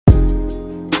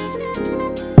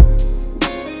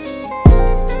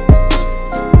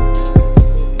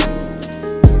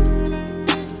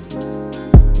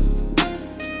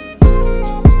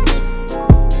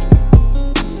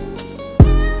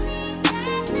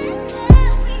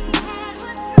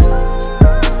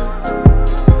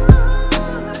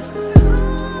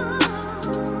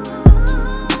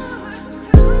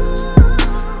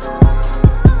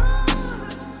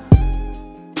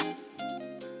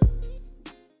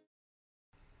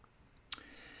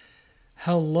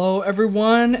Hello,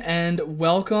 everyone, and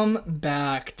welcome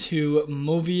back to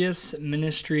Movius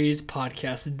Ministries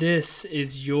podcast. This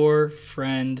is your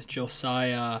friend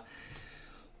Josiah.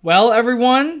 Well,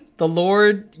 everyone, the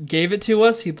Lord gave it to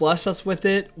us. He blessed us with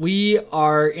it. We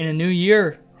are in a new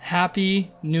year.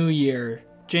 Happy New Year.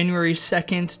 January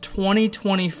 2nd,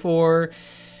 2024.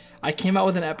 I came out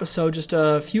with an episode just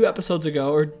a few episodes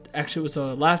ago, or actually it was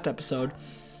the last episode.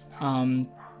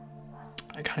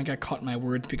 I kind of got caught in my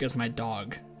words because my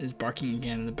dog is barking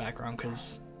again in the background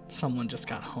because someone just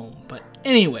got home. But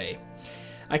anyway,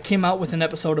 I came out with an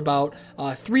episode about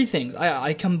three things.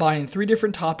 I combined three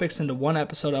different topics into one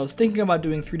episode. I was thinking about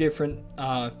doing three different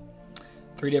episodes,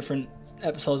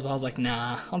 but I was like,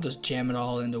 nah, I'll just jam it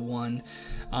all into one.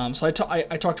 So I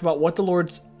talked about what the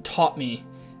Lord's taught me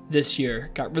this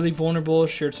year. Got really vulnerable,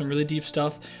 shared some really deep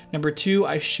stuff. Number two,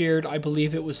 I shared, I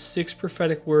believe it was 6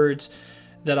 prophetic words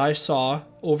that I saw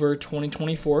over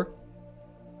 2024.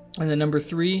 And then number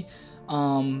 3,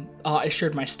 I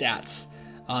shared my stats,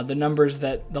 the numbers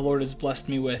that the Lord has blessed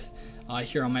me with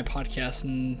here on my podcast.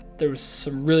 And there was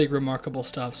some really remarkable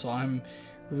stuff. So I'm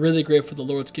really grateful the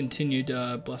Lord's continued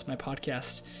to bless my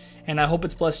podcast. And I hope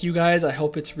it's blessed you guys. I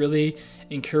hope it's really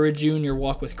encouraged you in your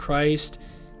walk with Christ,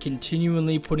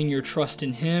 continually putting your trust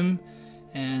in Him.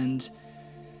 And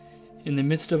in the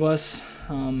midst of us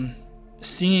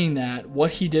seeing that,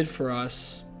 what He did for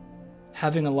us,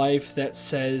 having a life that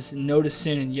says no to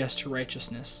sin and yes to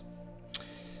righteousness.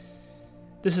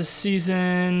 This is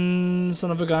season, son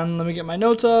of a gun, let me get my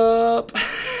notes up.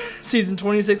 Season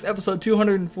 26, episode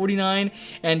 249.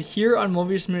 And here on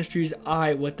Movius Ministries,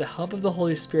 I, with the help of the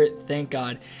Holy Spirit, thank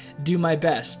God, do my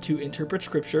best to interpret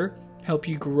Scripture, help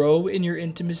you grow in your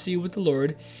intimacy with the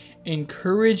Lord,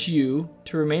 encourage you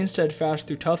to remain steadfast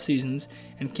through tough seasons,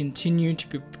 and continue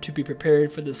to be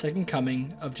prepared for the second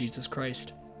coming of Jesus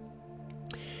Christ.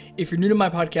 If you're new to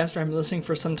my podcast or have been listening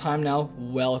for some time now,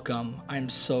 welcome. I'm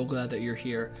so glad that you're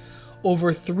here.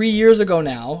 Over 3 years ago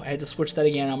now, I had to switch that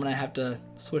again. I'm going to have to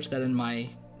switch that in my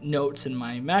notes in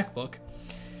my MacBook.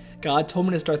 God told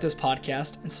me to start this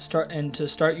podcast and to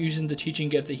start using the teaching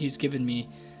gift that He's given me,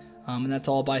 and that's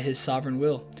all by His sovereign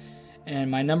will.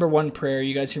 And my number one prayer,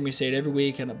 you guys hear me say it every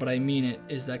week, but I mean it,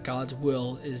 is that God's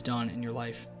will is done in your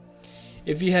life.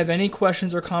 If you have any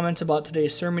questions or comments about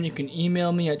today's sermon, you can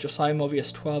email me at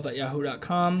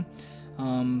josiahmovius12@yahoo.com.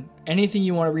 Anything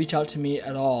you want to reach out to me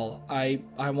at all, I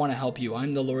want to help you.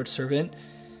 I'm the Lord's servant,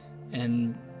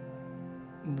 and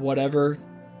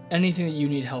anything that you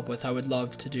need help with, I would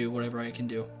love to do whatever I can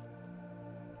do.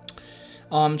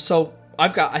 So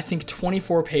I've got, I think,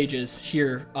 24 pages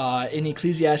here in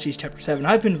Ecclesiastes chapter 7.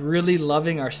 I've been really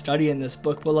loving our study in this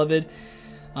book, beloved.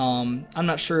 I'm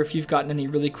not sure if you've gotten any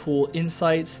really cool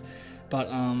insights, but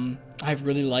I've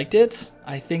really liked it.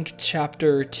 I think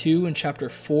chapter 2 and chapter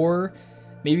 4,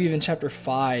 maybe even chapter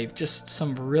 5, just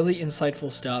some really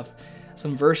insightful stuff.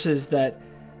 Some verses that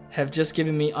have just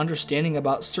given me understanding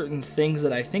about certain things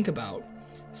that I think about.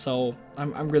 So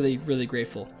I'm really, really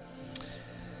grateful.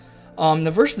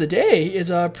 The verse of the day is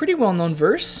a pretty well-known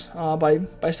verse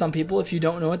by some people. If you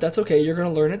don't know it, that's okay. You're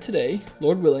going to learn it today,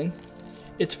 Lord willing.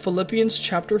 It's Philippians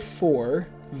chapter 4,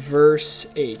 verse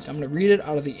 8. I'm going to read it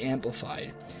out of the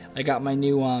Amplified. I got my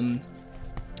new,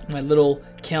 my little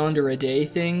calendar a day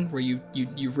thing where you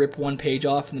rip one page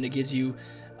off and then it gives you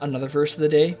another verse of the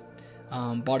day.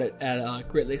 Bought it at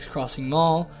Great Lakes Crossing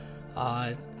Mall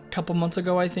a couple months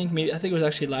ago, I think. I think it was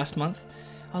actually last month.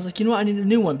 I was like, you know what, I need a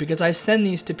new one because I send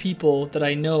these to people that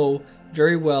I know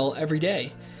very well every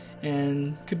day.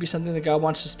 And it could be something that God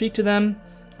wants to speak to them.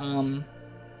 And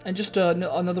just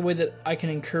another way that I can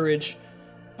encourage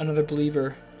another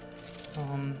believer.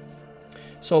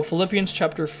 So Philippians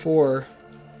chapter 4,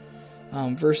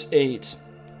 verse 8.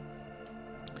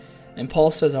 And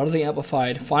Paul says out of the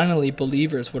Amplified, "Finally,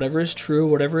 believers, whatever is true,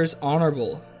 whatever is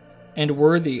honorable and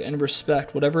worthy and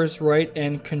respect, whatever is right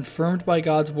and confirmed by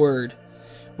God's word,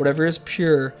 whatever is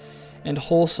pure and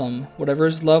wholesome, whatever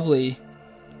is lovely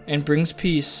and brings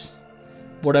peace,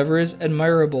 whatever is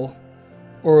admirable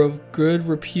or of good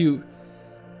repute,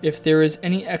 if there is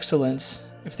any excellence,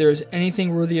 if there is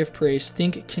anything worthy of praise,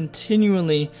 think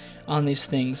continually on these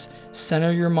things,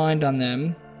 center your mind on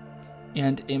them,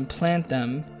 and implant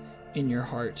them in your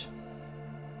heart."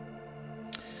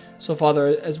 So, Father,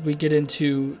 as we get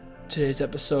into today's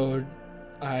episode,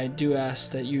 I do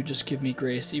ask that you just give me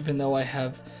grace. Even though I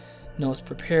have notes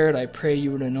prepared, I pray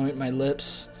you would anoint my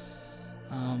lips.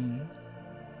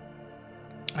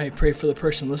 I pray for the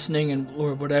person listening, and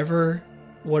Lord, whatever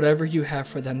you have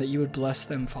for them, that you would bless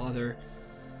them, Father.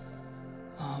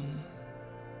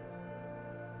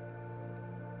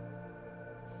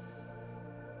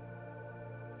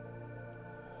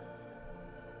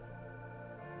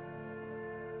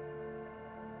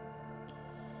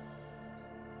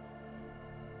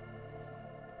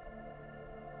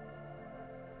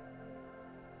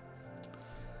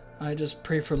 I just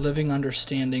pray for living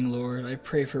understanding, Lord. I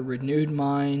pray for renewed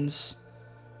minds.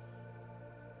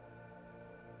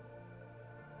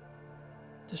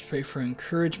 Just pray for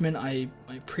encouragement. I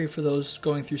pray for those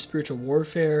going through spiritual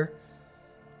warfare.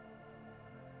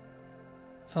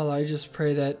 Father, I just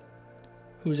pray that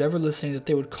who's ever listening, that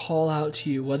they would call out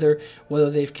to you, whether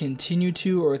they've continued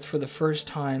to or it's for the first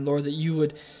time, Lord, that you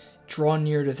would draw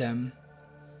near to them.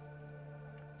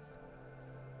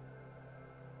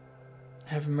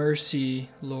 Have mercy,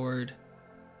 Lord.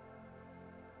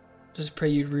 Just pray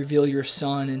you'd reveal your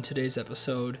Son in today's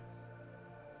episode.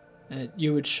 That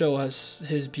you would show us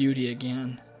his beauty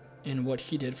again in what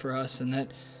he did for us, and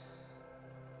that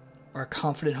our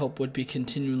confident hope would be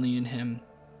continually in him.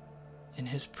 In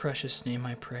his precious name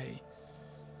I pray.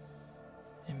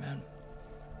 Amen.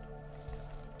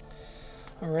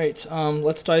 All right,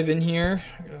 let's dive in here.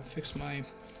 I gotta fix my...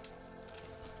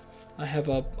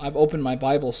 I've opened my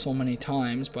Bible so many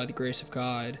times by the grace of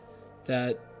God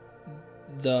that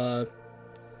the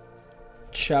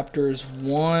chapters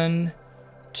 1,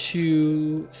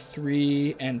 2,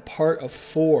 3, and part of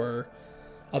 4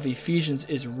 of Ephesians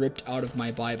is ripped out of my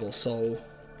Bible. So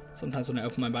sometimes when I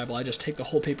open my Bible, I just take the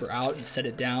whole paper out and set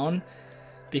it down,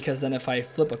 because then if I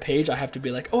flip a page, I have to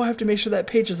be like, oh, I have to make sure that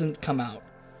page doesn't come out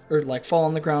or like fall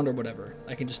on the ground or whatever.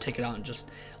 I can just take it out and just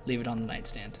leave it on the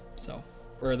nightstand. So,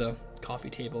 or the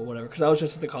coffee table, whatever. Because I was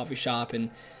just at the coffee shop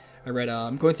and I read,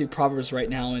 I'm going through Proverbs right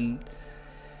now, and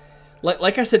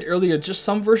like I said earlier, just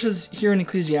some verses here in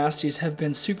Ecclesiastes have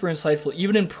been super insightful.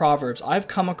 Even in Proverbs, I've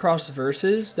come across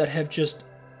verses that have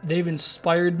they've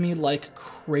inspired me like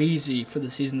crazy for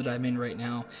the season that I'm in right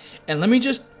now. And let me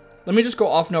just go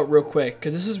off note real quick,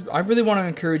 because I really want to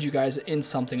encourage you guys in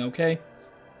something, okay?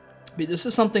 This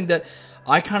is something that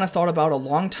I kind of thought about a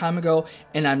long time ago,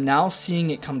 and I'm now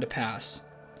seeing it come to pass.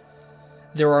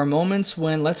 There are moments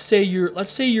when, let's say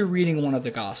you're reading one of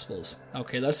the Gospels.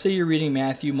 Okay, let's say you're reading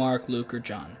Matthew, Mark, Luke, or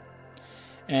John.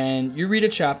 And you read a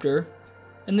chapter,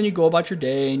 and then you go about your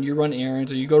day, and you run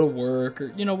errands, or you go to work, or,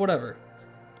 whatever.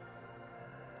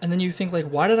 And then you think, like,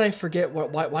 why did I forget?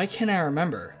 Why can't I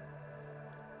remember?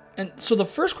 And so the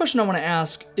first question I want to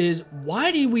ask is,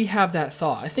 why do we have that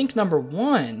thought? I think number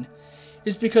one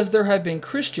is because there have been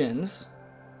Christians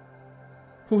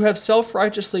who have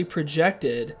self-righteously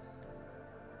projected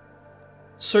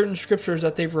certain scriptures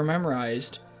that they've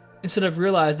memorized instead of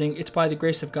realizing it's by the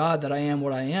grace of God that I am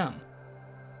what I am.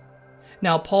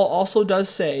 Now, Paul also does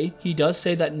say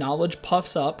that knowledge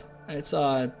puffs up. It's,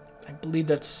 I believe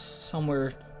that's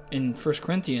somewhere in 1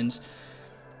 Corinthians.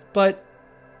 But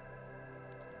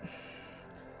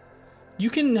you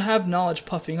can have knowledge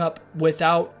puffing up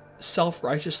without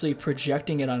self-righteously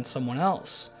projecting it on someone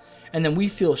else. And then we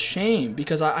feel shame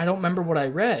because I don't remember what I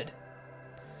read.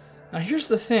 Now, here's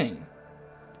the thing.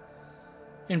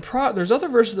 There's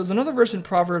another verse in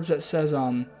Proverbs that says,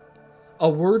 a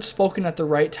word spoken at the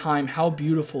right time, how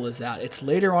beautiful is that? It's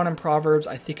later on in Proverbs.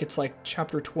 I think it's like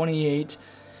chapter 28.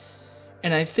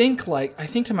 And I think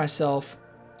to myself,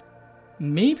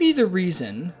 maybe the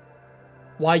reason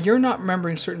why you're not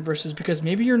remembering certain verses because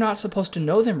maybe you're not supposed to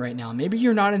know them right now. Maybe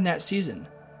you're not in that season.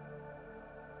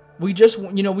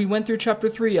 We went through chapter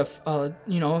 3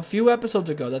 a few episodes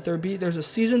ago that there's a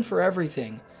season for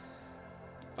everything.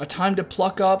 A time to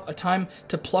pluck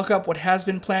up what has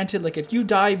been planted. Like if you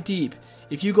dive deep,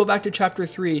 if you go back to chapter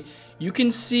 3, you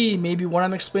can see maybe what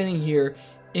I'm explaining here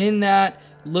in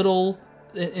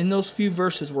those few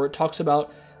verses where it talks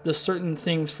about the certain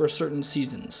things for certain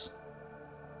seasons.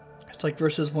 It's like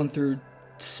verses 1 through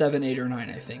 7, 8, or 9,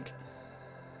 I think.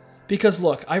 Because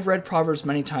look, I've read Proverbs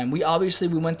many times. We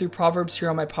went through Proverbs here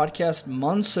on my podcast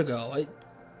months ago,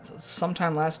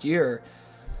 sometime last year.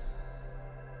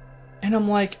 And I'm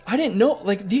like, I didn't know,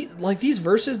 these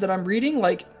verses that I'm reading,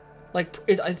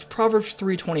 it's Proverbs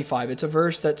 3:25. It's a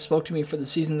verse that spoke to me for the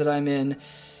season that I'm in.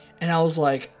 And I was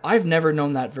like, I've never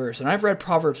known that verse. And I've read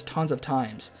Proverbs tons of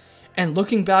times. And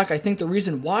looking back, I think the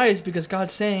reason why is because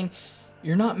God's saying,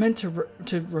 you're not meant to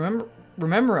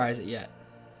memorize it yet.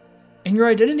 And your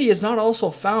identity is not also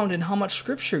found in how much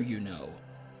scripture you know.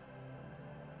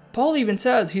 Paul even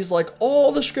says, he's like,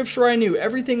 all the scripture I knew,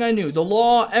 everything I knew, the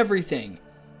law, everything.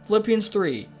 Philippians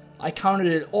 3, I counted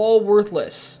it all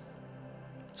worthless.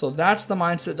 So that's the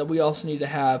mindset that we also need to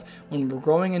have when we're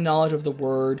growing in knowledge of the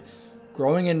Word,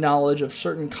 growing in knowledge of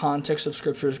certain contexts of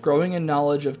scriptures, growing in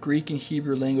knowledge of Greek and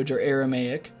Hebrew language or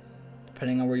Aramaic,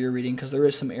 depending on where you're reading, because there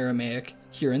is some Aramaic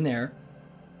here and there.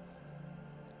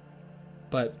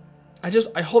 But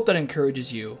I hope that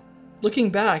encourages you.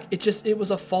 Looking back, it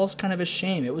was a false kind of a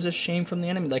shame. It was a shame from the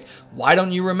enemy. Like, why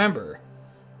don't you remember?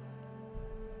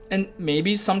 And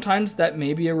maybe sometimes that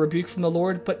may be a rebuke from the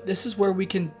Lord, but this is where we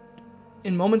can,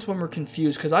 in moments when we're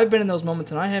confused, because I've been in those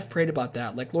moments and I have prayed about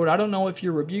that. Like, Lord, I don't know if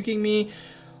you're rebuking me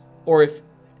or if,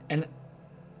 and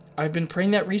I've been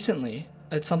praying that recently.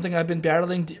 It's something I've been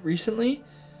battling recently,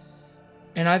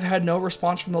 and I've had no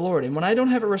response from the Lord. And when I don't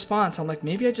have a response, I'm like,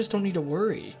 maybe I just don't need to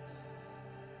worry.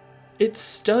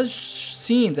 It does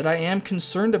seem that I am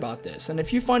concerned about this. And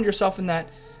if you find yourself in that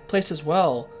place as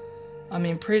well, I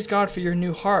mean, praise God for your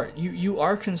new heart. You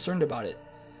are concerned about it.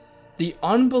 The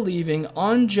unbelieving,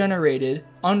 unregenerated,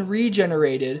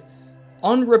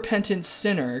 unrepentant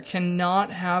sinner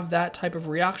cannot have that type of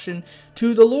reaction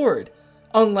to the Lord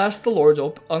unless the Lord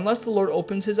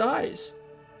opens his eyes.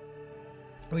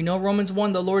 We know Romans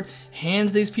 1, the Lord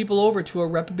hands these people over to a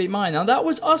reprobate mind. Now that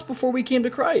was us before we came to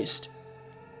Christ.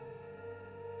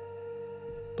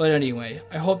 But anyway,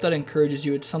 I hope that encourages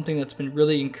you. It's something that's been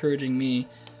really encouraging me.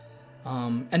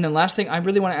 And then last thing, I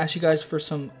really want to ask you guys for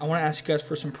some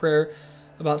prayer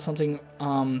about something.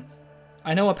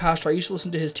 I know a pastor, I used to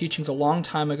listen to his teachings a long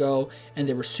time ago, and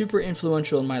they were super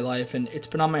influential in my life, and it's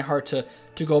been on my heart to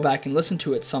go back and listen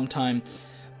to it sometime.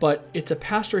 But it's a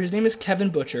pastor, his name is Kevin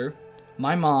Butcher.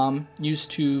 My mom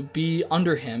used to be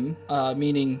under him,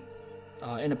 meaning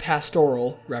in a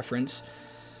pastoral reference.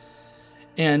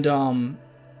 And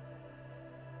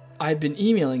I've been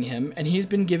emailing him, and he's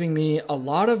been giving me a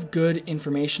lot of good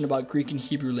information about Greek and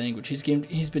Hebrew language.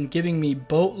 He's been giving me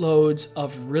boatloads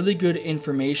of really good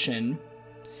information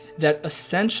that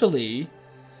essentially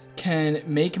can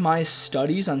make my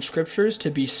studies on scriptures to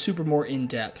be super more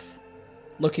in-depth.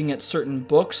 Looking at certain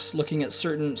books, looking at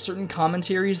certain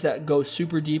commentaries that go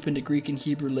super deep into Greek and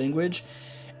Hebrew language.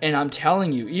 And I'm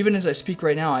telling you, even as I speak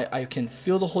right now, I can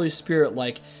feel the Holy Spirit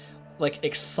like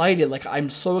excited, like I'm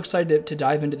so excited to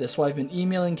dive into this. So I've been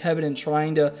emailing Kevin and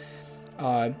trying to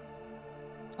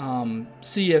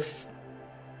see if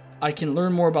I can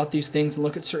learn more about these things and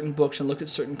look at certain books and look at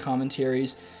certain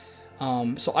commentaries.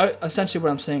 So essentially what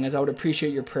I'm saying is I would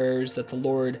appreciate your prayers that the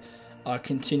Lord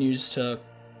continues to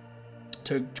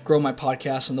grow my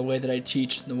podcast and the way that I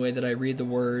teach and the way that I read the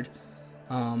Word.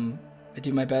 I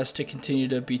do my best to continue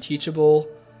to be teachable.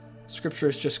 Scripture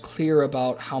is just clear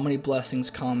about how many blessings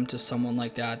come to someone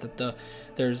like that. That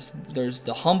there's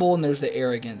the humble and there's the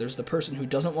arrogant. There's the person who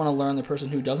doesn't want to learn, the person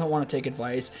who doesn't want to take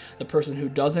advice, the person who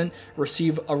doesn't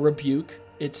receive a rebuke.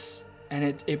 It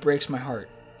breaks my heart.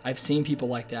 I've seen people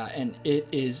like that, and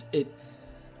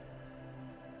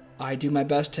I do my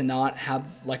best to not have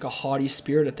like a haughty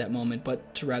spirit at that moment,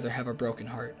 but to rather have a broken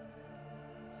heart.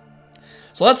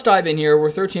 So let's dive in here.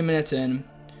 We're 13 minutes in.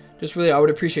 Just really, I would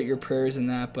appreciate your prayers in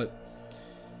that, but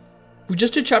we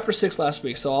just did chapter 6 last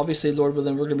week, so obviously, Lord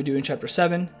willing, we're going to be doing chapter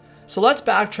 7. So let's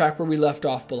backtrack where we left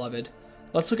off, beloved.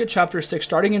 Let's look at chapter 6,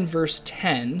 starting in verse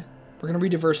 10. We're going to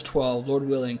read to verse 12, Lord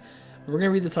willing. We're going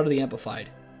to read this out of the Amplified.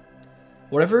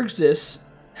 Whatever exists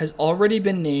has already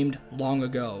been named long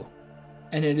ago,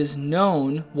 and it is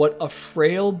known what a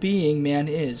frail being man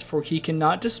is, for he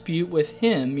cannot dispute with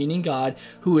him, meaning God,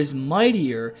 who is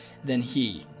mightier than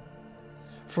he.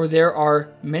 For there are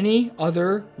many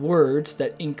other words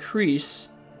that increase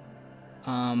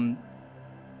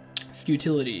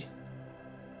futility.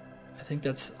 I think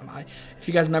that's, if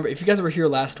you guys remember, if you guys were here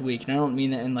last week, and I don't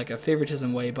mean that in like a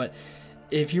favoritism way, but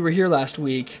if you were here last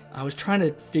week, I was trying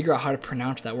to figure out how to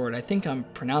pronounce that word. I think I'm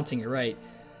pronouncing it right.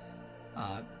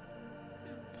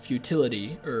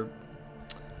 Futility, or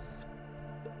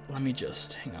let me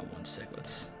just hang on one sec.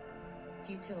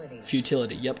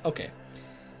 Futility. Yep. Okay.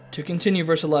 To continue,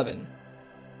 verse 11.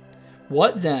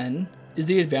 What then is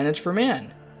the advantage for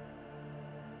man?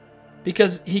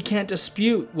 Because he can't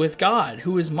dispute with God,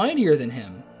 who is mightier than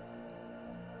him.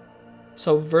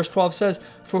 So verse 12 says,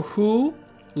 for who,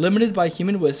 limited by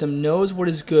human wisdom, knows what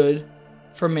is good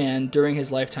for man during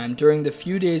his lifetime, during the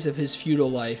few days of his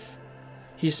futile life?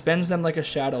 He spends them like a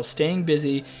shadow, staying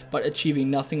busy, but achieving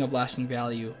nothing of lasting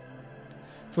value.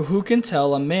 For who can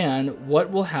tell a man what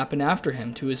will happen after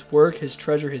him, to his work, his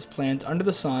treasure, his plans under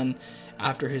the sun,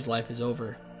 after his life is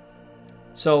over?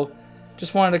 So,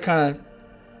 just wanted to kind of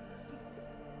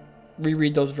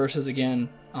reread those verses again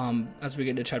as we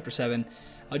get to chapter 7.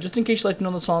 Just in case you'd like to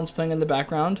know the song's playing in the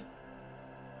background.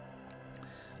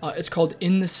 It's called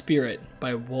In the Spirit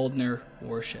by Waldner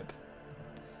Worship.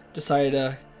 Decided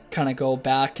to kind of go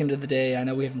back into the day. I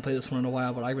know we haven't played this one in a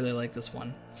while, but I really like this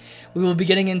one. We will be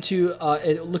getting into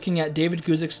looking at David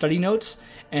Guzik's study notes,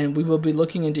 and we will be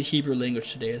looking into Hebrew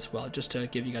language today as well, just to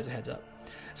give you guys a heads up.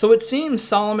 So it seems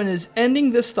Solomon is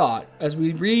ending this thought as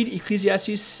we read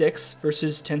Ecclesiastes 6,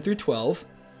 verses 10 through 12.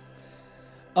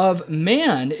 of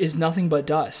man is nothing but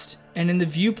dust. And in the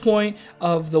viewpoint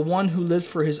of the one who lived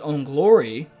for his own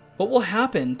glory, what will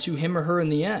happen to him or her in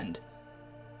the end?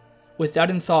 With that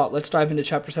in thought, let's dive into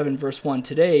chapter 7, verse 1.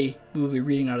 Today, we will be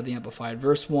reading out of the Amplified.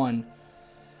 Verse 1,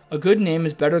 a good name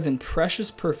is better than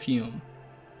precious perfume,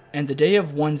 and the day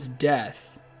of one's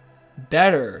death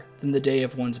better than the day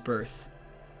of one's birth.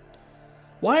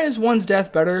 Why is one's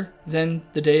death better than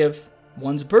the day of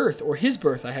one's birth, or his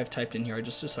birth? I have typed in here. I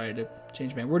just decided to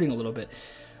change my wording a little bit.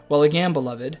 Well, again,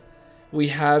 beloved, we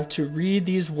have to read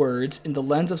these words in the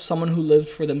lens of someone who lived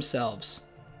for themselves.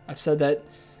 I've said that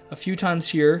a few times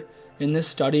here in this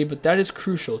study, but that is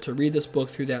crucial to read this book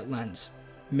through that lens.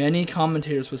 Many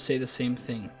commentators would say the same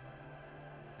thing.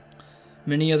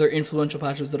 Many other influential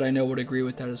pastors that I know would agree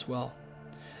with that as well.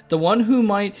 The one who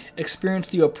might experience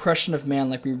the oppression of man,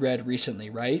 like we read recently,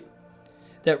 right?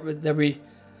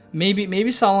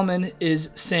 Maybe Solomon is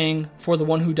saying for the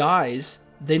one who dies,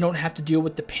 they don't have to deal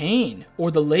with the pain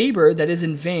or the labor that is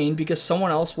in vain, because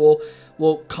someone else will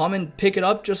come and pick it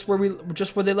up just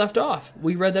where they left off.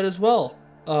 We read that as well,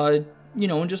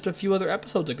 in just a few other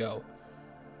episodes ago.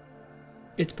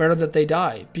 It's better that they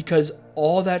die, because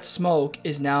all that smoke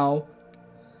is now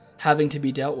having to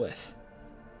be dealt with.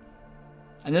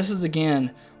 And this is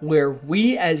again where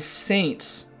we as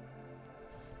saints,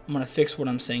 I'm going to fix what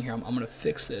I'm saying here. I'm going to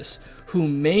fix this. Who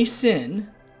may sin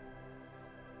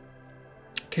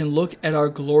can look at our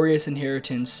glorious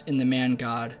inheritance in the man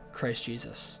God, Christ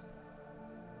Jesus.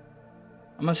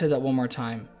 I'm going to say that one more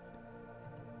time.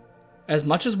 As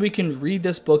much as we can read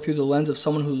this book through the lens of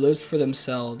someone who lives for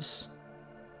themselves,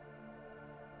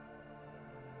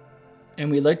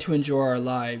 and we like to enjoy our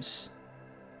lives,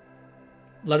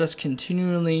 let us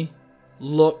continually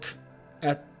look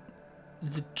at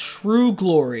the true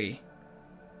glory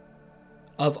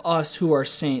of us who are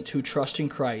saints, who trust in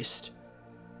Christ.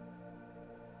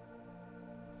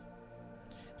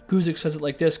 Guzik says it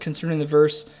like this concerning the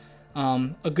verse,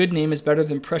 a good name is better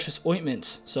than precious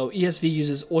ointments. So ESV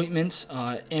uses ointments,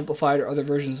 Amplified or other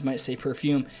versions might say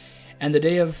perfume. And the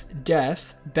day of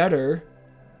death better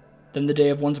than the day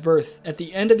of one's birth. At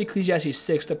the end of Ecclesiastes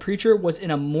 6, the preacher was in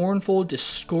a mournful,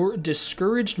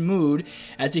 discouraged mood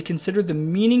as he considered the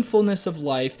meaningfulness of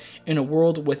life in a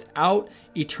world without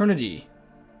eternity.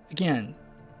 Again,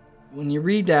 when you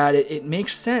read that, it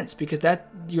makes sense, because that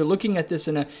you're looking at this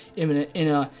in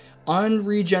a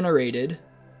unregenerated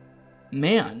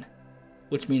man,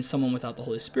 which means someone without the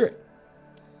Holy Spirit.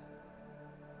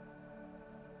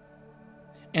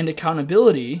 And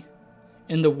accountability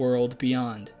in the world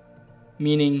beyond,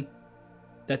 meaning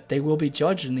that they will be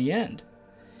judged in the end.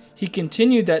 He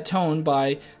continued that tone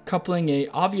by coupling a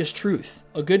obvious truth,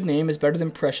 a good name is better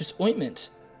than precious ointment,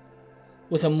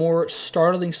 with a more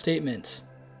startling statement,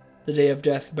 the day of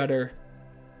death better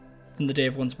than the day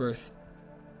of one's birth.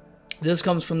 This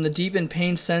comes from the deep and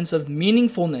pained sense of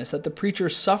meaningfulness that the preacher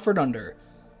suffered under.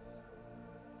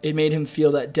 It made him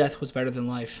feel that death was better than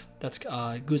life. That's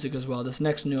Guzik as well. This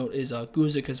next note is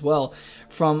Guzik as well.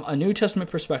 From a New Testament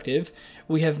perspective,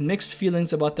 we have mixed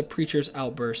feelings about the preacher's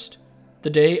outburst. The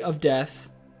day of death,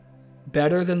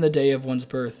 better than the day of one's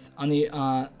birth. On the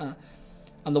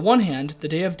one hand, the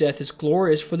day of death is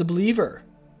glorious for the believer.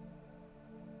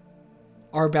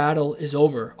 Our battle is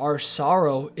over. Our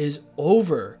sorrow is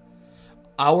over.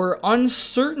 Our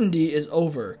uncertainty is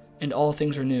over, and all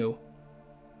things are new.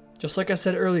 Just like I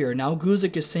said earlier, now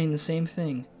Guzik is saying the same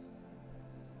thing.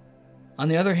 On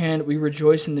the other hand, we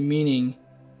rejoice in the meaning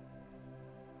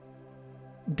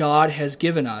God has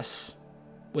given us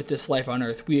with this life on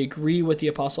earth. We agree with the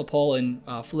Apostle Paul in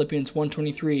Philippians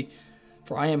 1:23,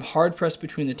 for I am hard-pressed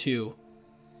between the two,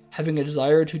 having a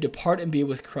desire to depart and be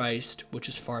with Christ, which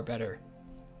is far better.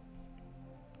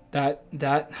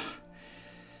 Those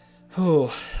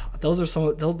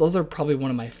are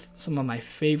probably some of my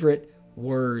favorite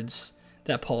words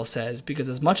that Paul says, because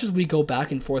as much as we go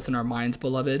back and forth in our minds,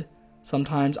 beloved,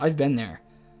 sometimes I've been there.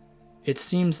 It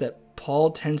seems that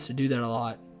Paul tends to do that a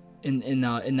lot in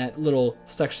that little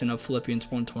section of Philippians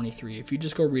 1:23. If you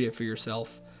just go read it for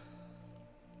yourself.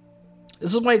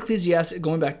 This is why Ecclesiastes,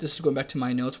 going back to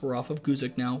my notes, we're off of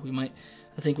Guzik now. I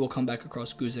think we'll come back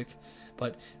across Guzik.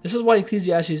 But this is why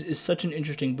Ecclesiastes is such an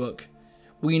interesting book.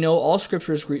 We know all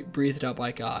scripture is breathed out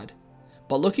by God.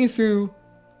 But looking through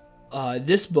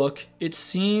this book, it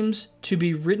seems to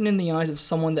be written in the eyes of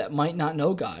someone that might not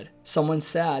know God. Someone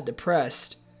sad,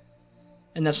 depressed.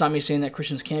 And that's not me saying that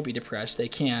Christians can't be depressed. They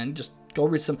can. Just go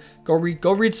read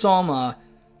Psalm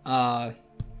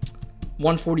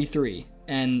 143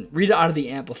 and read it out of the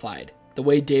Amplified, the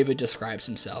way David describes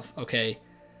himself, okay?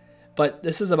 But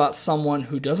this is about someone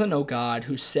who doesn't know God,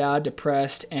 who's sad,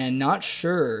 depressed, and not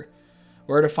sure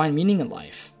where to find meaning in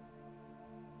life.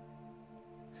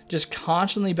 Just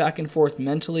constantly back and forth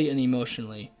mentally and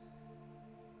emotionally.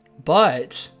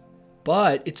 But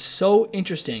it's so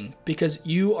interesting because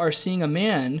you are seeing a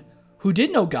man who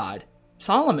did know God,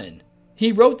 Solomon.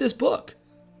 He wrote this book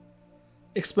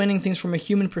explaining things from a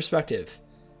human perspective.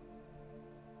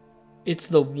 It's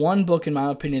the one book, in my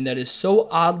opinion, that is so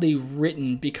oddly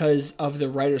written because of the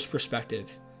writer's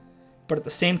perspective. But at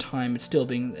the same time, it's still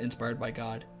being inspired by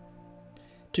God.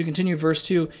 To continue verse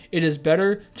 2, it is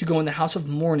better to go in the house of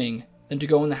mourning than to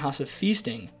go in the house of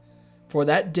feasting. For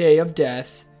that day of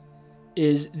death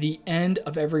is the end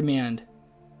of every man.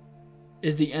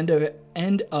 Is the end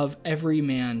of every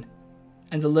man.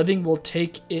 And the living will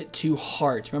take it to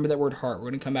heart. Remember that word heart. We're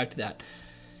going to come back to that.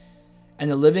 And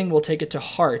the living will take it to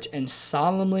heart and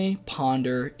solemnly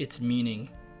ponder its meaning.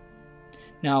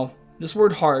 Now, this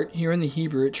word heart here in the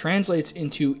Hebrew, it translates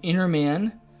into inner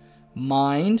man,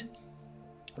 mind,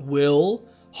 will,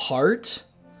 heart,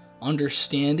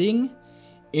 understanding,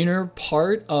 inner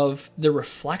part of the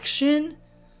reflection,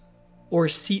 or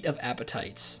seat of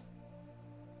appetites.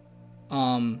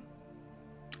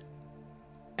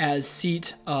 As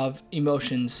seat of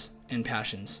emotions and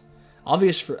passions.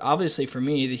 Obviously for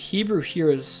me, the Hebrew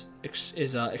here is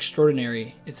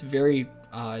extraordinary. It's very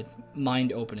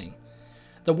mind-opening.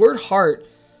 The word heart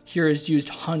here is used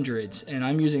hundreds, and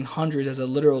I'm using hundreds as a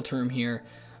literal term here.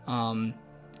 In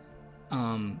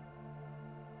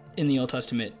the Old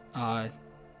Testament,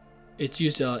 it's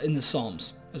used in the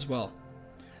Psalms as well.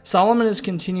 Solomon is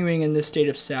continuing in this state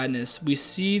of sadness. We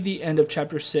see the end of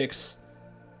chapter 6.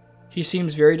 He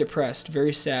seems very depressed,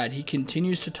 very sad. He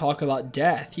continues to talk about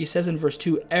death. He says in verse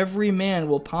 2, every man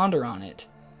will ponder on it.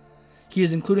 He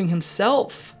is including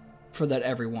himself for that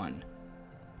everyone.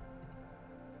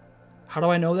 How do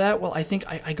I know that? Well, I think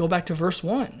I go back to verse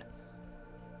 1.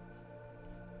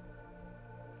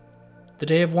 The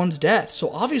day of one's death. So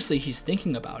obviously he's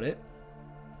thinking about it.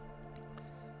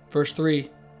 Verse 3.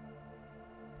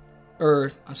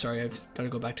 I'm sorry, I've got to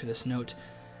go back to this note.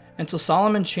 And so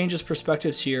Solomon changes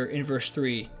perspectives here in verse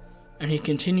 3, and he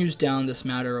continues down this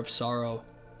matter of sorrow.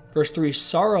 Verse 3,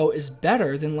 sorrow is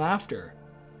better than laughter.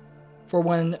 For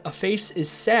when a face is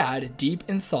sad, deep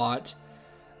in thought,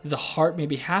 the heart may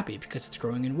be happy because it's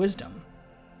growing in wisdom.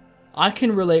 I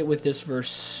can relate with this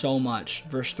verse so much,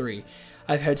 verse 3.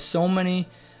 I've had so many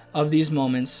of these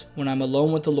moments when I'm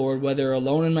alone with the Lord, whether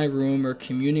alone in my room or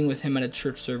communing with Him at a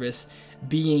church service,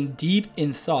 being deep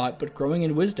in thought but growing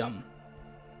in wisdom.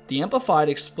 The Amplified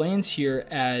explains here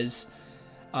as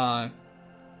heart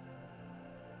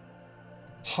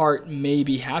may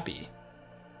be happy.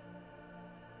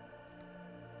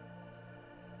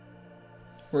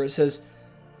 Where it says,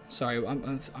 sorry,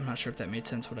 I'm not sure if that made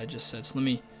sense what I just said. So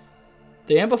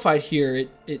the Amplified here,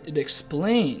 it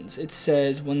explains, it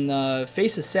says, when the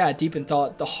face is sad, deep in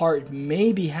thought, the heart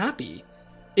may be happy.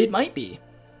 It might be.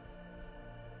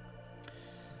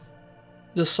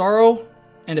 The sorrow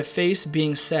and a face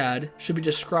being sad should be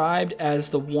described as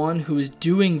the one who is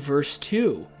doing verse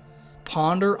 2.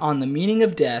 Ponder on the meaning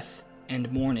of death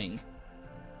and mourning.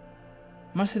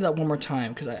 I'm going to say that one more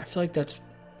time because I feel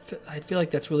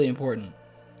like that's really important.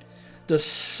 The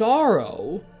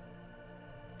sorrow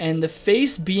and the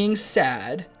face being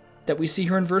sad that we see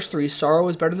here in verse 3, sorrow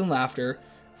is better than laughter,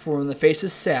 for when the face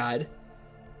is sad,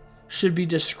 should be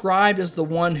described as the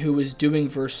one who is doing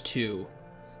verse 2.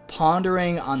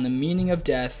 Pondering on the meaning of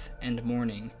death and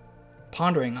mourning.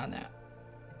 Pondering on that.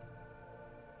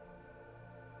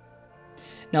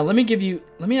 Now let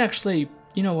me actually,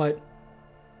 you know what?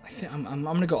 I'm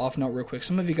going to go off note real quick.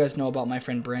 Some of you guys know about my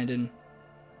friend Brandon.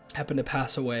 Happened to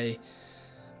pass away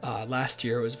last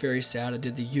year. It was very sad. I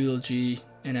did the eulogy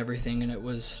and everything, and it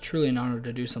was truly an honor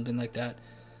to do something like that.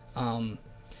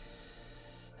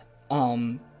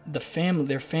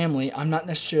 Their family, I'm not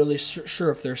necessarily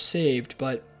sure if they're saved,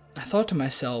 but I thought to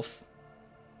myself,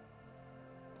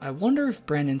 I wonder if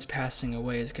Brandon's passing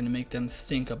away is going to make them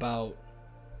think about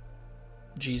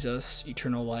Jesus,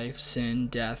 eternal life, sin,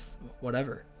 death,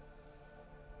 whatever.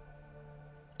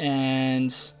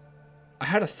 And I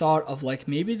had a thought of like,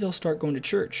 maybe they'll start going to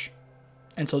church.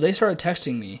 And so they started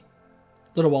texting me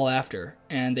a little while after,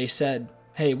 and they said,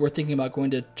 hey, we're thinking about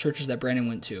going to churches that Brandon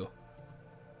went to.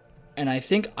 And I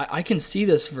think I can see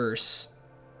this verse.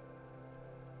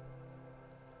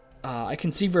 I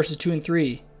can see verses 2 and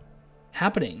 3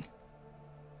 happening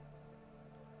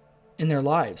in their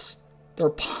lives. They're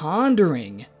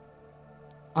pondering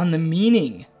on the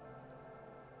meaning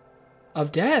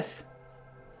of death.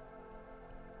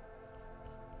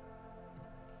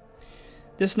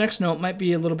 This next note might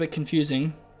be a little bit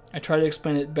confusing. I tried to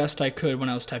explain it best I could when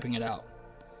I was typing it out.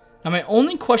 Now, my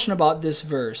only question about this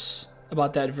verse,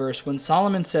 about that verse, when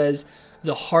Solomon says,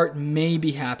 the heart may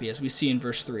be happy, as we see in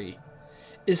verse 3,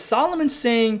 is Solomon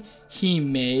saying he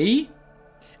may,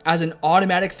 as an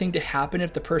automatic thing to happen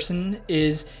if the person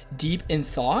is deep in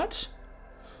thought?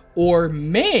 Or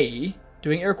may,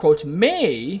 doing air quotes,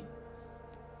 may,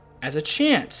 as a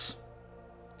chance?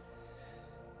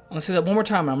 I'm going to say that one more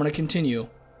time and I'm going to continue.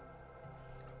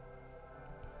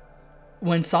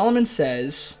 When Solomon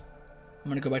says, I'm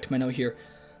going to go back to my note here.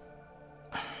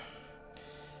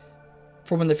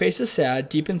 For when the face is sad,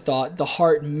 deep in thought, the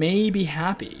heart may be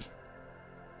happy.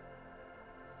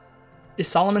 Is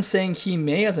Solomon saying he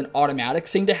may as an automatic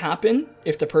thing to happen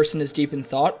if the person is deep in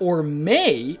thought, or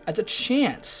may as a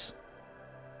chance?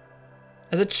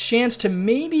 As a chance to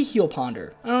maybe he'll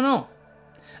ponder. I don't know.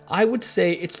 I would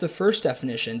say it's the first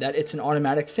definition, that it's an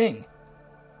automatic thing.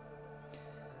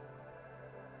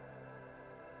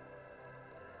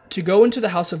 To go into the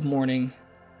house of mourning,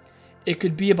 it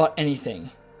could be about anything.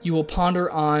 You will ponder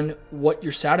on what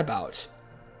you're sad about.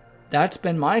 That's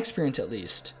been my experience, at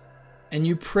least. And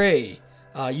you pray.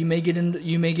 You may get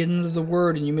into the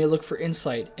Word, and you may look for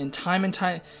insight. And time and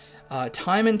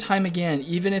time again,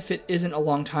 even if it isn't a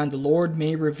long time, the Lord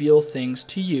may reveal things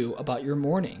to you about your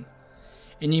mourning,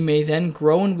 and you may then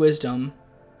grow in wisdom,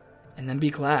 and then be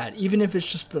glad, even if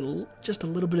it's just a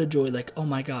little bit of joy. Like, oh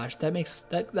my gosh, that makes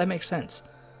sense.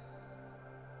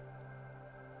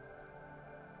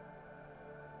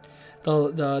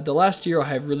 The last year I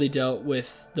have really dealt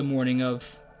with the mourning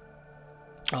of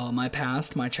my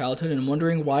past, my childhood, and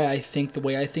wondering why I think the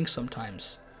way I think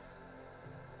sometimes.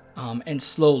 And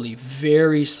slowly,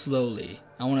 very slowly,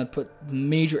 I want to put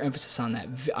major emphasis on that.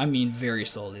 I mean, very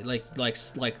slowly.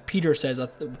 Like Peter says,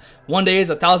 1 day is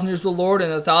 1,000 years with the Lord,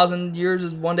 and 1,000 years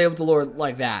is 1 day with the Lord.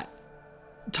 Like that,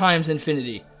 times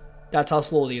infinity. That's how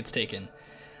slowly it's taken.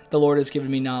 The Lord has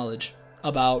given me knowledge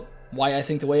about why I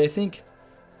think the way I think.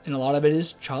 And a lot of it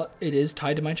is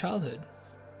tied to my childhood.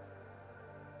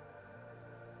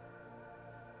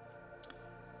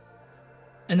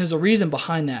 And there's a reason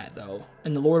behind that, though.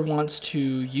 And the Lord wants to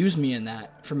use me in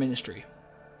that for ministry.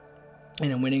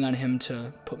 And I'm waiting on Him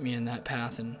to put me in that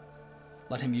path and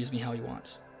let Him use me how He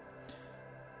wants.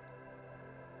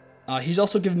 He's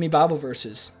also given me Bible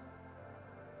verses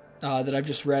that I've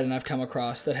just read and I've come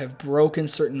across that have broken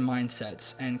certain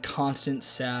mindsets and constant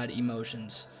sad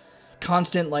emotions.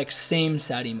 Constant, same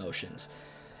sad emotions.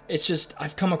 It's just,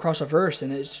 I've come across a verse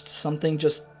and it's something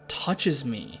just touches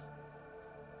me.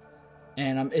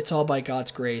 And it's all by God's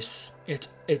grace.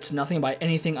 It's nothing by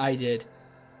anything I did.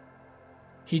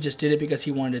 He just did it because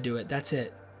He wanted to do it. That's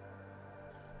it.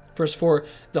 Verse 4,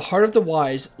 the heart of the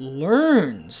wise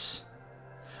learns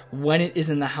when it is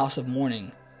in the house of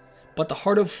mourning, but the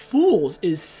heart of fools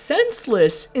is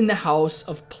senseless in the house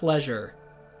of pleasure.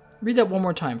 Read that one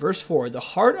more time. Verse 4, the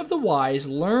heart of the wise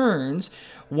learns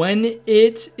when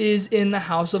it is in the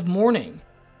house of mourning,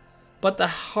 but the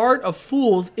heart of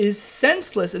fools is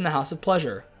senseless in the house of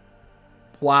pleasure.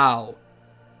 Wow.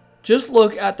 Just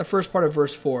look at the first part of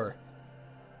verse 4.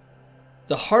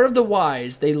 The heart of the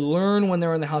wise, they learn when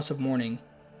they're in the house of mourning.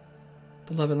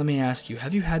 Beloved, let me ask you,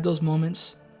 have you had those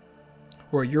moments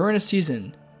where you're in a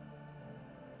season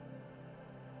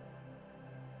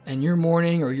and you're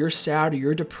mourning, or you're sad, or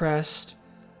you're depressed,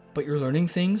 but you're learning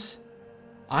things?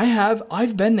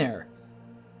 I've been there.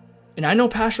 And I know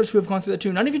pastors who have gone through that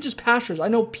too. Not even just pastors, I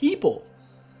know people.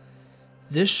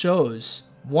 This shows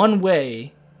one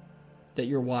way that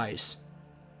you're wise.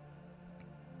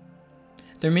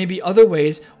 There may be other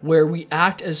ways where we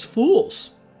act as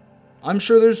fools. I'm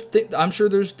sure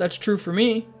that's true for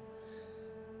me.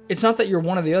 It's not that you're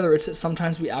one or the other, it's that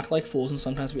sometimes we act like fools and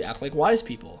sometimes we act like wise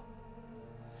people.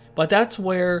 But that's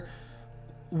where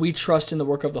we trust in the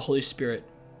work of the Holy Spirit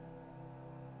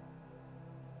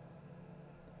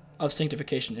of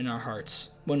sanctification in our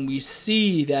hearts. When we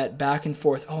see that back and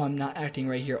forth, oh, I'm not acting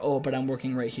right here, oh, but I'm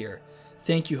working right here.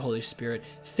 Thank you, Holy Spirit.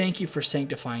 Thank you for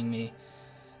sanctifying me.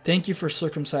 Thank you for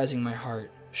circumcising my heart.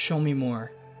 Show me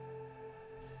more.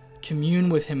 Commune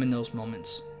with Him in those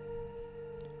moments.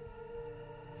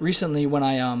 Recently, when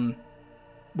I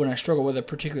struggle with a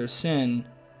particular sin,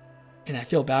 and I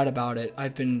feel bad about it,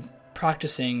 I've been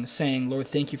practicing saying, Lord,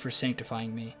 thank you for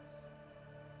sanctifying me.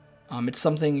 It's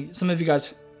something some of you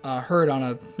guys heard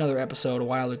on another episode a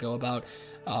while ago about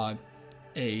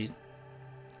a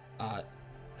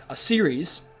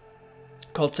series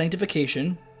called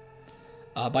Sanctification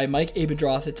by Mike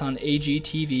Abendroth. It's on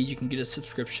AGTV. You can get a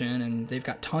subscription, and they've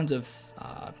got tons of,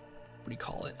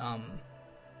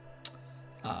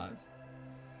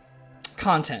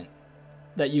 content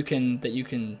that you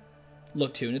can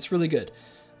look to, and it's really good.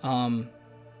 And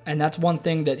that's one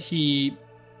thing that he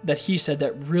said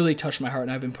that really touched my heart,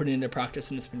 and I've been putting it into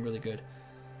practice, and it's been really good.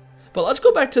 But let's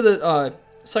go back to the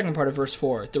second part of verse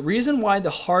 4. The reason why the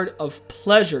heart of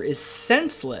pleasure is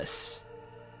senseless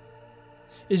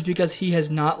is because he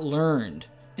has not learned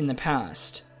in the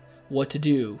past what to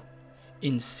do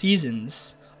in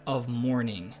seasons of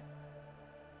mourning.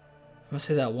 I'm going to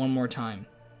say that one more time.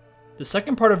 The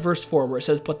second part of verse 4 where it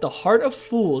says, but the heart of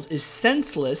fools is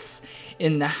senseless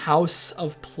in the house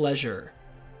of pleasure.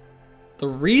 The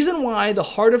reason why the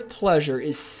heart of pleasure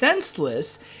is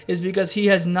senseless is because he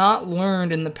has not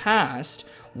learned in the past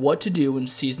what to do in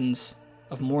seasons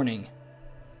of mourning.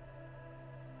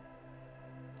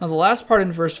 Now the last part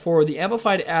in verse 4, the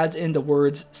Amplified adds in the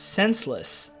words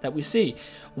senseless that we see.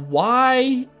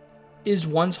 Why is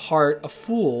one's heart a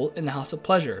fool in the house of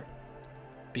pleasure?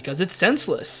 Because it's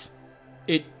senseless.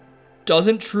 It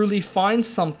doesn't truly find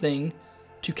something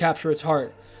to capture its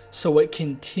heart. So it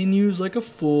continues like a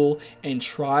fool and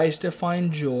tries to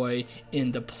find joy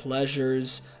in the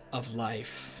pleasures of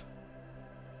life.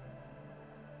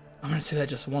 I'm going to say that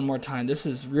just one more time. This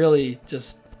is really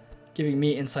just giving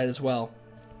me insight as well.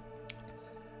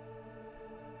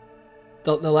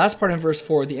 The last part in verse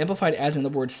 4, the Amplified adds in the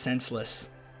word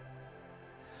senseless.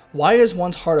 Why is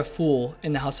one's heart a fool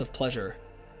in the house of pleasure?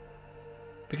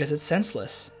 Because it's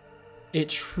senseless.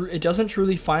 It doesn't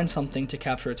truly find something to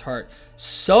capture its heart.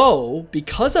 So,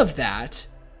 because of that,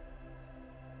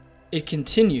 it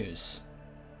continues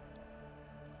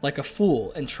like a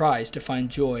fool and tries to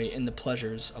find joy in the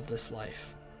pleasures of this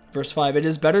life. Verse 5, it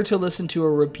is better to listen to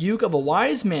a rebuke of a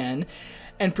wise man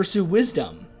and pursue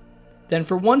wisdom than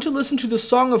for one to listen to the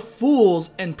song of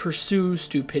fools and pursue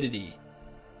stupidity.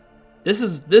 This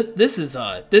is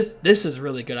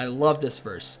really good. I love this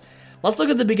verse. Let's look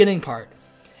at the beginning part.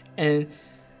 And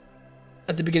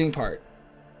at the beginning part,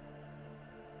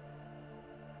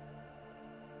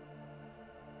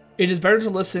 it is better to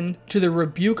listen to the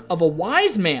rebuke of a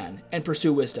wise man and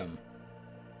pursue wisdom.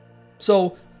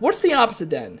 So, what's the opposite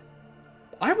then?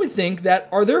 I would think that,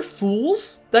 are there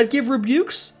fools that give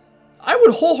rebukes? I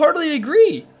would wholeheartedly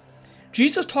agree.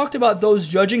 Jesus talked about those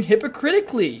judging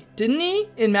hypocritically, didn't he?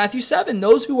 In Matthew 7,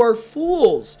 those who are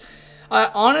fools. I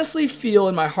honestly feel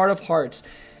in my heart of hearts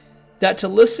that to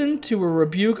listen to a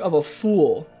rebuke of a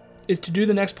fool is to do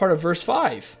the next part of verse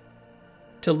 5.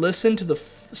 To listen to the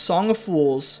song of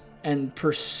fools and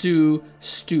pursue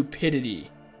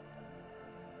stupidity.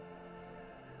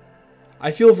 I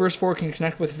feel verse 4 can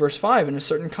connect with verse 5 in a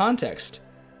certain context.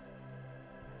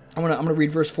 I'm gonna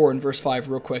read verse 4 and verse 5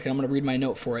 real quick, and I'm gonna read my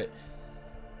note for it.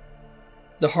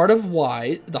 The heart of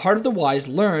the wise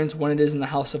learns when it is in the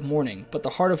house of mourning, but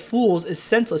the heart of fools is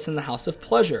senseless in the house of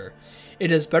pleasure.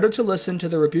 It is better to listen to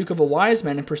the rebuke of a wise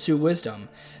man and pursue wisdom,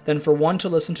 than for one to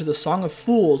listen to the song of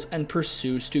fools and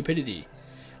pursue stupidity.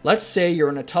 Let's say you're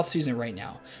in a tough season right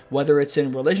now, whether it's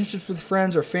in relationships with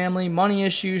friends or family, money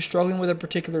issues, struggling with a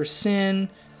particular sin.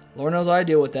 Lord knows I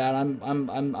deal with that.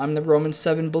 I'm the Romans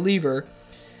 7 believer.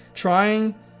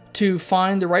 Trying to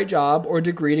find the right job or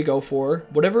degree to go for,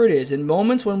 whatever it is, in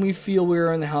moments when we feel we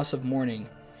are in the house of mourning,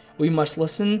 we must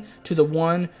listen to the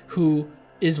one who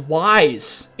is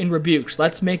wise in rebukes.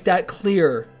 Let's make that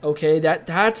clear, okay?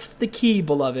 That's the key,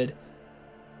 beloved.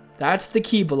 That's the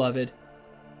key, beloved.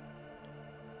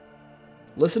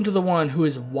 Listen to the one who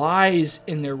is wise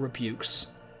in their rebukes.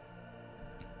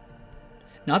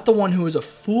 Not the one who is a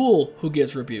fool who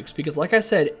gives rebukes. Because like I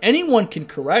said, anyone can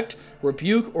correct,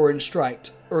 rebuke, or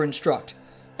instruct.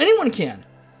 Anyone can.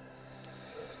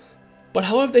 But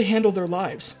how have they handled their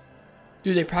lives?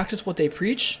 Do they practice what they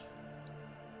preach?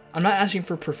 I'm not asking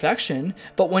for perfection,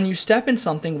 but when you step in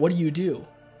something, what do?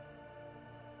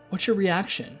 What's your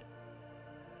reaction?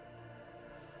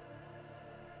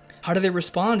 How do they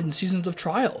respond in seasons of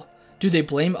trial? Do they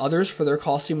blame others for their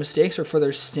costly mistakes or for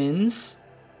their sins?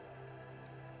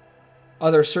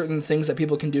 Are there certain things that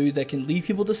people can do that can lead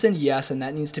people to sin? Yes, and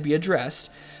that needs to be addressed.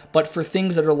 But for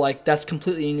things that are like, that's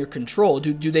completely in your control,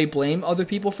 do they blame other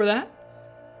people for that?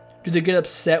 Do they get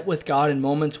upset with God in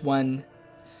moments when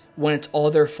it's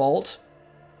all their fault,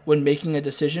 when making a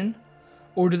decision?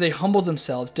 Or do they humble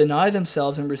themselves, deny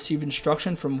themselves, and receive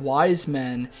instruction from wise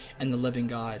men and the living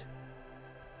God?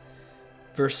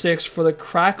 Verse 6, for the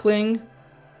crackling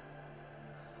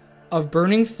of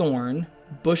burning thorn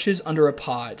bushes under a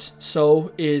pot,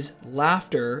 so is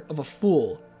laughter of a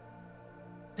fool.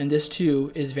 And this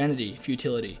too is vanity,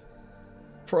 futility.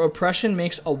 For oppression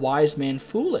makes a wise man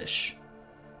foolish,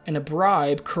 and a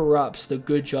bribe corrupts the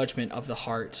good judgment of the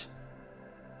heart.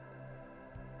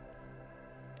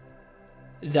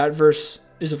 that verse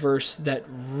is a verse that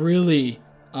really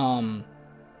opened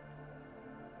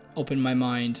my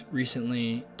mind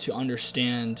recently to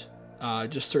understand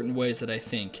just certain ways that I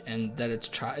think, and that it's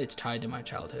tied to my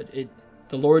childhood.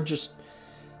 The Lord just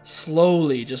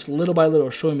slowly, just little by little,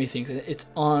 showing me things, and it's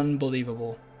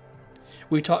unbelievable.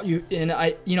 We taught you, and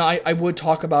I would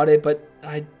talk about it, but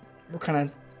I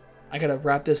gotta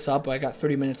wrap this up. I got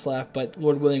 30 minutes left, but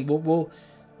Lord willing, we'll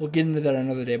get into that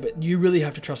another day. But you really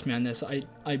have to trust me on this.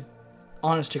 I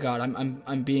honest to God,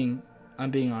 I'm being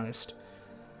honest.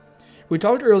 We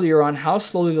talked earlier on how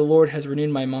slowly the Lord has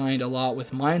renewed my mind a lot,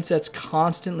 with mindsets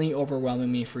constantly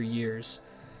overwhelming me for years.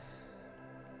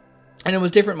 And it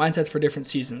was different mindsets for different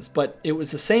seasons, but it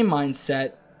was the same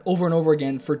mindset over and over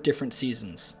again for different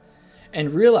seasons.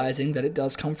 And realizing that it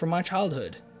does come from my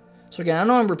childhood. So again, I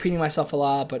know I'm repeating myself a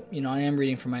lot, but I am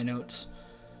reading from my notes.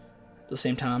 At the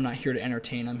same time, I'm not here to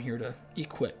entertain, I'm here to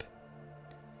equip.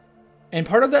 And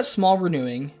part of that small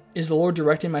renewing is the Lord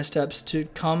directing my steps to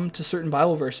come to certain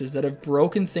Bible verses that have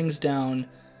broken things down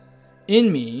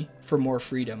in me for more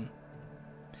freedom.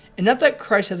 And not that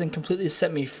Christ hasn't completely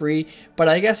set me free, but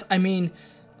I guess I mean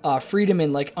freedom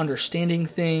in like understanding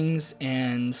things,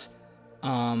 and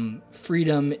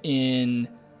freedom in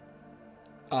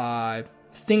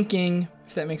thinking,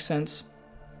 if that makes sense.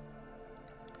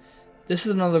 This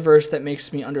is another verse that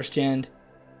makes me understand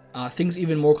things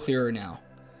even more clearer now.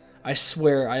 I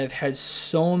swear I have had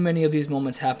so many of these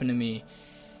moments happen to me,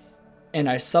 and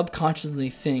I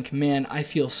subconsciously think, man, I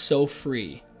feel so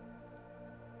free.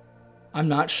 I'm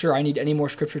not sure I need any more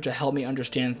scripture to help me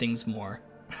understand things more.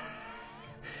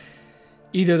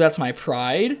 Either that's my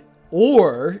pride,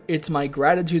 or it's my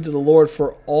gratitude to the Lord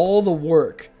for all the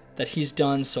work that He's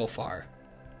done so far.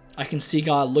 I can see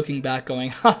God looking back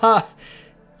going, ha,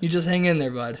 you just hang in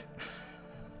there, bud.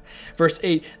 Verse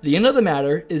 8, the end of the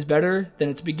matter is better than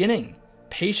its beginning.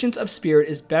 Patience of spirit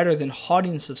is better than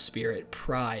haughtiness of spirit,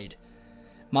 pride.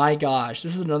 My gosh,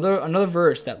 this is another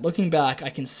verse that, looking back, I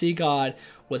can see God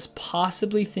was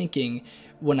possibly thinking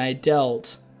of when I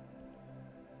dealt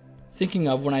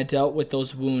with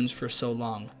those wounds for so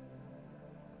long.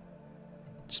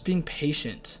 Just being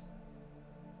patient.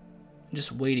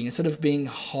 Just waiting instead of being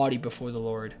haughty before the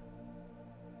Lord.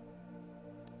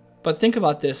 But think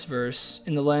about this verse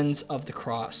in the lens of the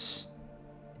cross.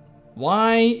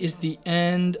 Why is the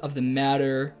end of the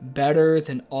matter better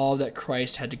than all that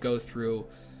Christ had to go through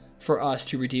for us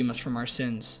to redeem us from our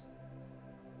sins?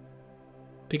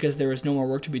 Because there is no more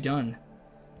work to be done.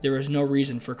 There is no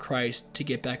reason for Christ to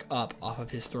get back up off of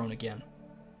His throne again.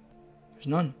 There's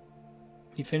none.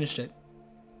 He finished it.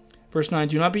 Verse 9,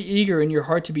 do not be eager in your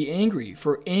heart to be angry,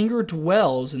 for anger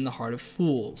dwells in the heart of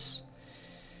fools.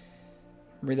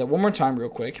 Read that one more time real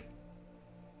quick.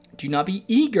 Do not be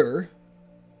eager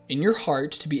in your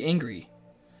heart to be angry,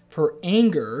 for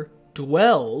anger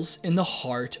dwells in the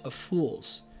heart of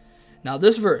fools. Now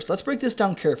this verse, let's break this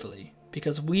down carefully,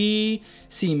 because we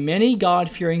see many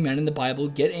God-fearing men in the Bible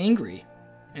get angry.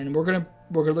 And we're gonna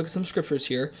look at some scriptures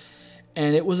here,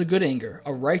 and it was a good anger,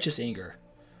 a righteous anger.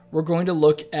 We're going to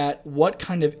look at what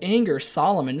kind of anger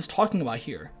Solomon is talking about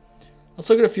here. Let's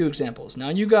look at a few examples. Now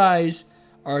you guys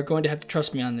are going to have to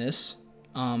trust me on this,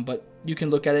 but you can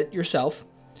look at it yourself.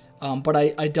 But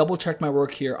I double-checked my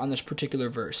work here on this particular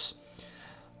verse.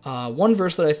 One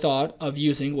verse that I thought of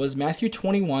using was Matthew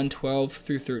 21:12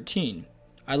 through 13.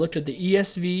 I looked at the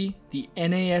ESV, the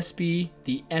NASB,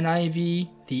 the NIV,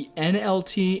 the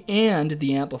NLT, and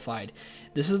the Amplified.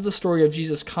 This is the story of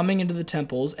Jesus coming into the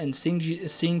temples and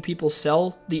seeing people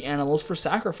sell the animals for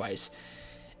sacrifice.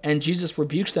 And Jesus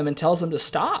rebukes them and tells them to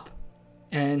stop.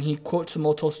 And he quotes some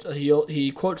Old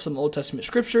Testament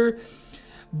scripture,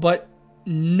 but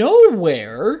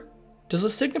nowhere does it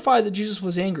signify that Jesus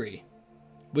was angry.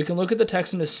 We can look at the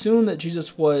text and assume that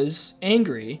Jesus was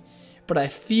angry, but I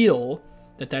feel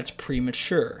that that's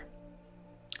premature.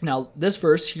 Now, this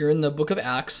verse here in the book of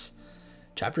Acts,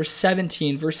 chapter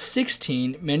 17, verse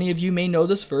 16, many of you may know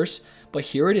this verse, but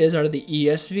here it is out of the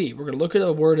ESV. We're going to look at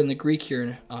a word in the Greek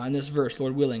here in this verse,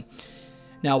 Lord willing.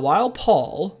 Now, while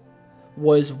Paul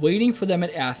was waiting for them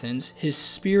at Athens, his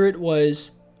spirit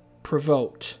was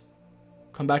provoked.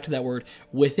 Come back to that word.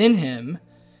 Within him,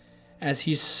 as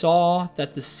he saw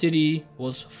that the city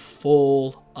was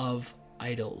full of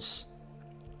idols.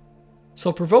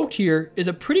 So provoked here is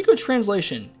a pretty good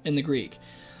translation in the Greek,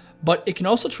 but it can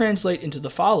also translate into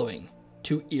the following: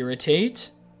 to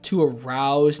irritate, to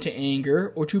arouse to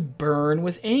anger, or to burn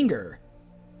with anger.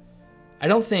 I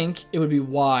don't think it would be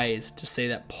wise to say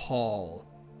that Paul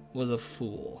was a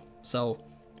fool. So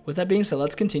with that being said,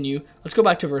 let's continue. Let's go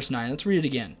back to verse 9. Let's read it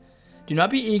again. Do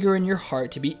not be eager in your heart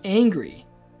to be angry,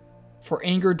 for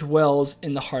anger dwells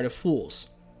in the heart of fools.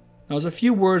 Now, there's a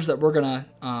few words that we're going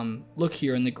to look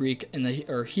here in the Greek,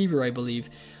 or Hebrew, I believe.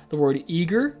 The word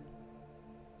eager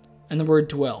and the word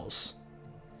dwells.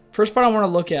 First part I want to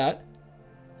look at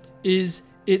is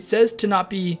it says to not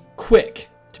be quick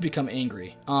to become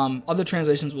angry. Other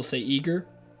translations will say eager.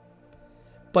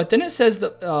 But then it says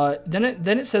that then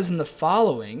it says in the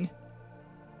following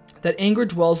that anger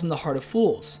dwells in the heart of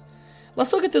fools.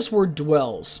 Let's look at this word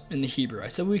dwells in the Hebrew. I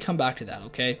said we'd come back to that,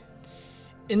 okay?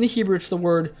 In the Hebrew, it's the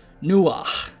word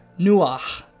nuach.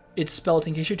 Nuach. It's spelled,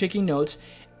 in case you're taking notes,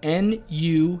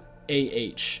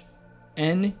 N-U-A-H.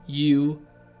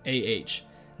 N-U-A-H.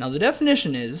 Now the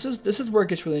definition is, this is where it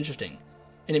gets really interesting.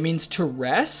 And it means to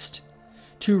rest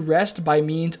by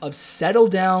means of settle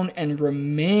down and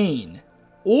remain,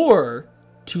 or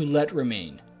to let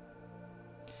remain.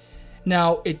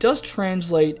 Now, it does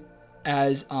translate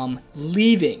as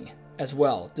leaving as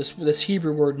well, this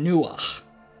Hebrew word nuach,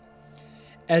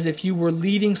 as if you were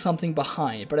leaving something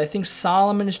behind. But I think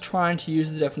Solomon is trying to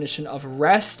use the definition of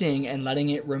resting and letting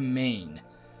it remain.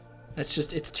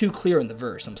 It's too clear in the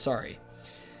verse, I'm sorry.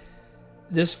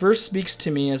 This verse speaks to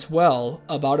me as well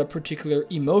about a particular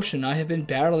emotion I have been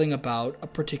battling about a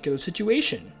particular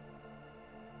situation.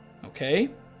 Okay?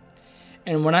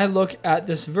 And when I look at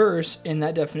this verse in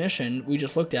that definition we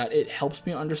just looked at, it helps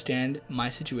me understand my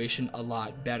situation a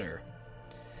lot better.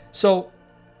 So,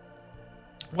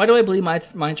 why do I believe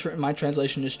my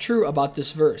translation is true about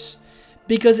this verse?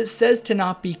 Because it says to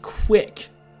not be quick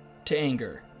to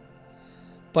anger.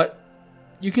 But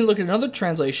you can look at another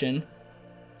translation.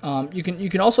 You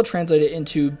can also translate it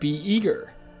into be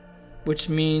eager, which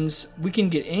means we can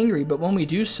get angry, but when we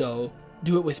do so,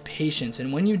 do it with patience.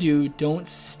 And when you do, don't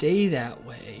stay that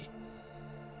way.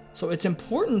 So it's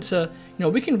important to,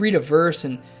 we can read a verse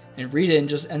and read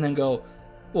it and then go,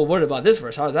 well, what about this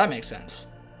verse? How does that make sense?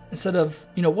 Instead of,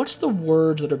 what's the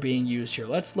words that are being used here?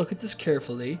 Let's look at this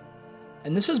carefully.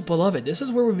 And this is, beloved, this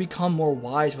is where we become more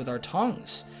wise with our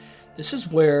tongues. This is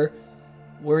where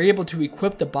we're able to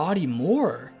equip the body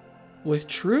more with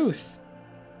truth.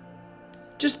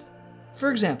 Just,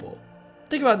 for example,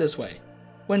 think about it this way.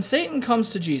 When Satan comes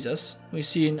to Jesus, we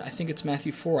see in, I think it's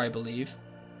Matthew 4, I believe,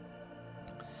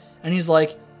 and he's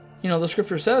like, the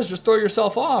scripture says, just throw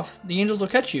yourself off, the angels will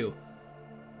catch you.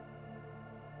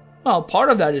 Well, part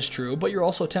of that is true, but you're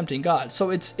also tempting God. So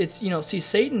it's see,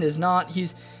 Satan is not,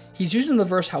 he's using the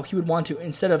verse how he would want to,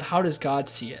 instead of how does God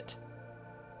see it.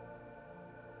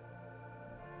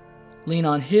 Lean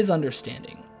on his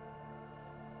understanding.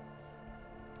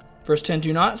 Verse 10,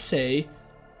 do not say,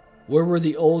 where were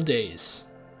the old days?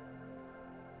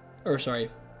 Or sorry,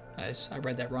 I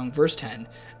read that wrong. Verse 10,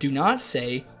 do not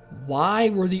say, why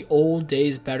were the old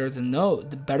days better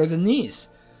than these?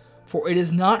 For it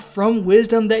is not from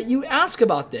wisdom that you ask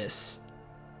about this.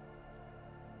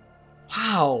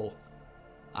 Wow.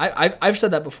 I've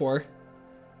said that before.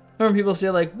 Remember people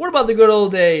say, like, what about the good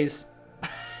old days?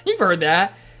 You've heard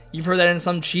that. You've heard that in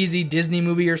some cheesy Disney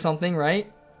movie or something,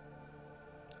 right?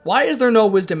 Why is there no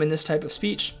wisdom in this type of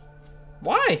speech?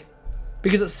 Why?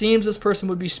 Because it seems this person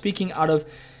would be speaking out of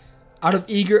an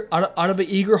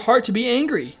eager heart to be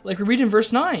angry, like we read in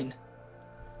verse 9.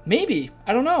 Maybe.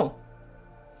 I don't know.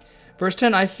 Verse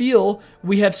 10, I feel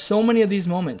we have so many of these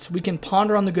moments. We can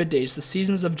ponder on the good days, the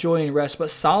seasons of joy and rest, but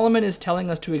Solomon is telling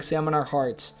us to examine our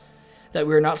hearts, that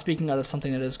we are not speaking out of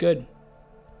something that is good.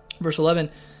 Verse 11,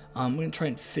 I'm going to try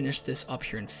and finish this up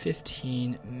here in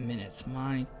 15 minutes.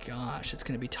 My gosh, it's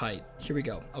going to be tight. Here we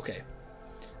go. Okay.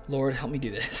 Lord, help me do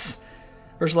this.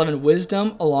 Verse 11,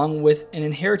 wisdom along with an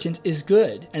inheritance is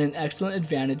good and an excellent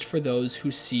advantage for those who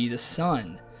see the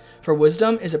sun. For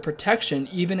wisdom is a protection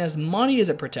even as money is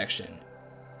a protection.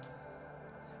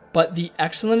 But the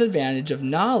excellent advantage of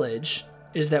knowledge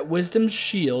is that wisdom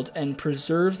shields and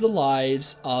preserves the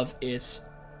lives of its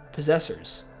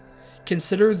possessors.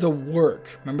 Consider the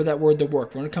work. Remember that word, the work.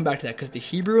 We're going to come back to that because the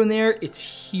Hebrew in there,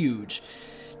 it's huge.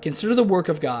 Consider the work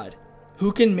of God.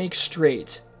 Who can make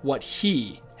straight what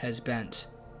he has bent?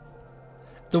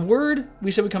 The word,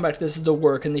 we said we come back to this, is the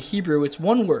work. In the Hebrew, it's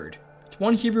one word. It's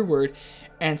one Hebrew word.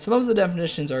 And some of the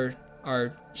definitions are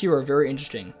very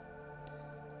interesting.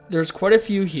 There's quite a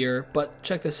few here, but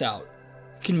check this out.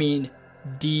 It can mean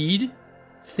deed,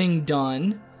 thing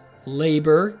done,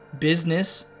 labor,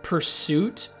 business,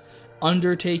 pursuit,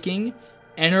 undertaking,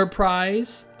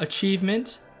 enterprise,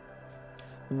 achievement.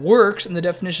 Works in the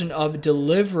definition of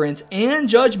deliverance and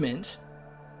judgment,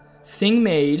 thing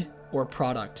made, or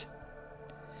product.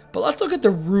 But let's look at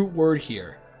the root word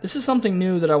here. This is something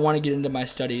new that I want to get into my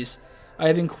studies. I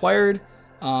have inquired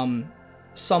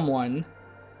someone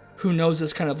who knows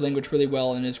this kind of language really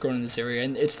well and is grown in this area.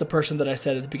 And it's the person that I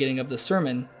said at the beginning of the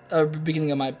sermon,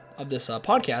 beginning of this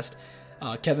podcast,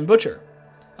 Kevin Butcher.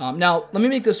 Now, let me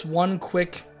make this one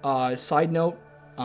quick side note.